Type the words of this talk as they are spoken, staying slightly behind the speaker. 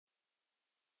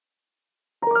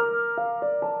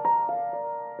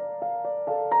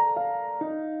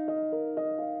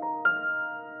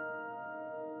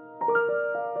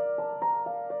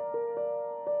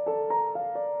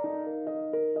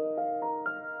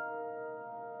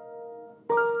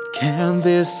Can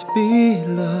this be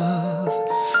love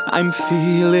I'm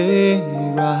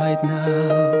feeling right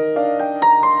now?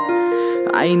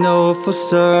 I know for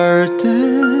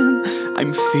certain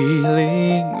I'm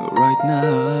feeling right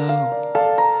now.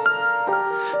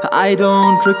 I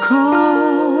don't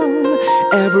recall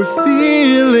ever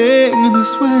feeling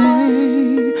this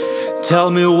way.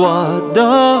 Tell me, what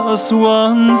does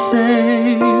one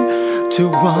say to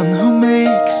one who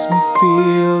makes me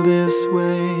feel this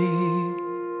way?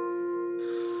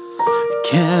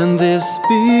 Can this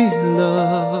be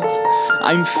love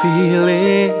I'm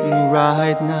feeling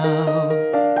right now?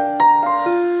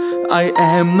 I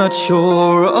am not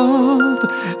sure of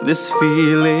this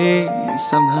feeling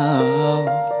somehow.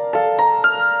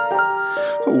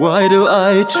 Why do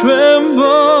I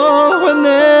tremble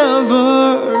whenever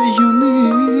you're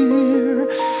near?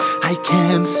 I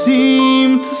can't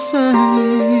seem to say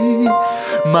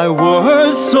my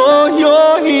words so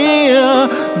you're here.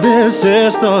 This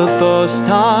is the first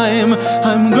time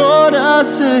I'm gonna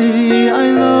say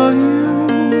I love you.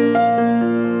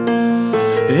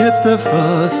 It's the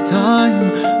first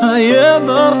time I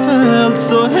ever felt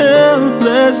so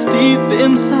helpless deep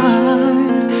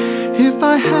inside. If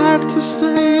I have to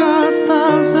say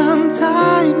 1,000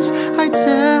 times, I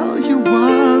tell you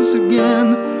once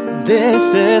again,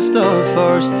 this is the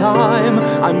first time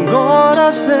I'm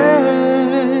gonna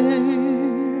say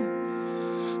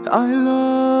I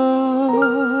love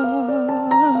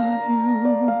you.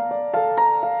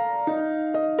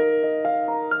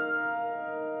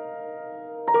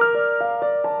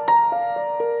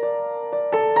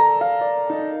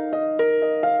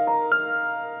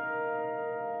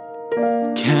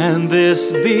 Can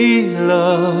this be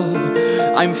love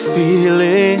I'm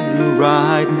feeling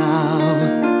right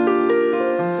now?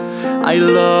 I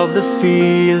love the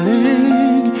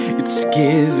feeling it's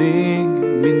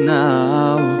giving me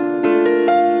now.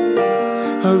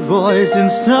 Her voice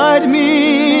inside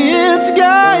me is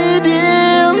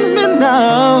guiding me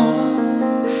now.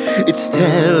 It's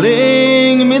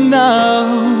telling me now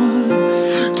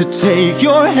to take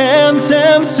your hands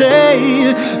and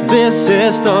say, this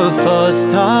is the first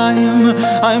time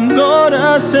I'm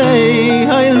gonna say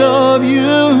I love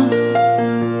you.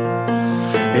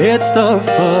 It's the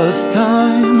first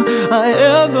time I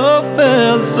ever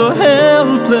felt so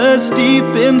helpless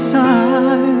deep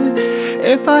inside.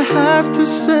 If I have to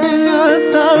say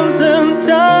 1,000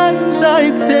 times, I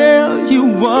tell you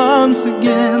once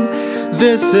again,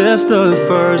 this is the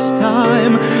first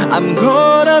time I'm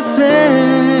gonna say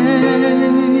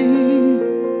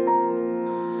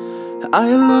I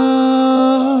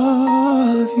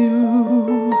love you.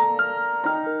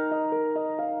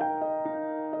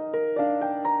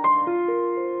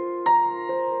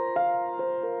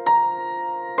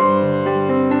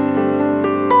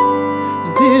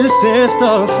 This is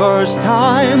the first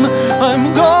time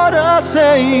I'm gonna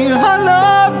say I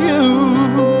love you.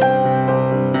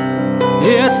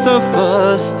 It's the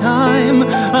first time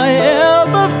I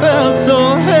ever felt so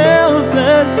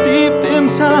helpless deep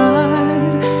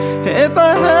inside. If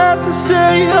I have to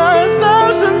say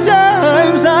 1,000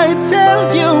 times, I tell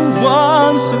you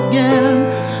once again,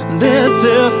 this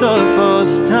is the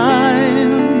first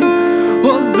time.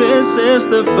 Oh, this is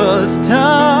the first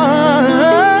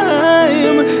time